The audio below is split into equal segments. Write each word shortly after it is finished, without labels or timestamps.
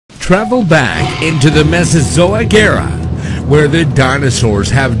travel back into the Mesozoic era, where the dinosaurs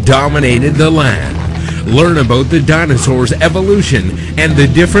have dominated the land. Learn about the dinosaurs' evolution and the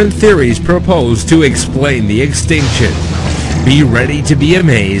different theories proposed to explain the extinction. Be ready to be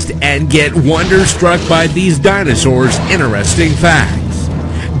amazed and get wonderstruck by these dinosaurs' interesting facts.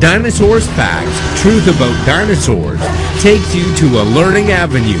 Dinosaurs Facts, Truth About Dinosaurs takes you to a learning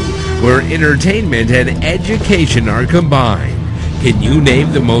avenue where entertainment and education are combined. Can you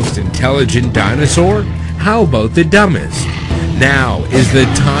name the most intelligent dinosaur? How about the dumbest? Now is the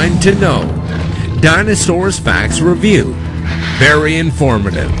time to know. Dinosaurs Facts Review. Very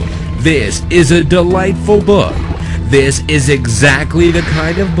informative. This is a delightful book. This is exactly the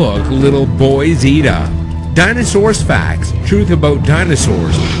kind of book little boys eat up. Dinosaurs Facts, Truth About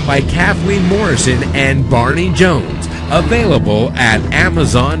Dinosaurs by Kathleen Morrison and Barney Jones. Available at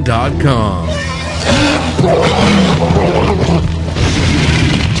Amazon.com.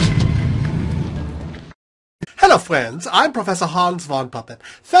 Hello friends, I'm Professor Hans von Puppet.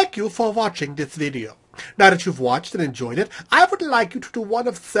 Thank you for watching this video. Now that you've watched and enjoyed it, I would like you to do one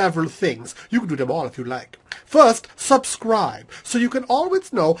of several things. You can do them all if you like. First, subscribe, so you can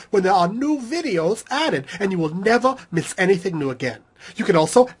always know when there are new videos added and you will never miss anything new again. You can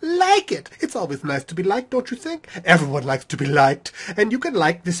also like it. It's always nice to be liked, don't you think? Everyone likes to be liked. And you can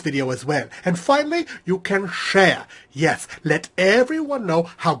like this video as well. And finally, you can share. Yes, let everyone know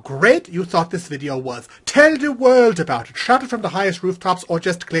how great you thought this video was. Tell the world about it. Shout it from the highest rooftops or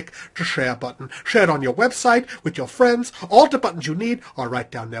just click the share button. Share it on your website, with your friends. All the buttons you need are right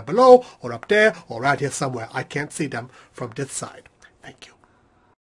down there below, or up there, or right here somewhere. I can't see them from this side. Thank you.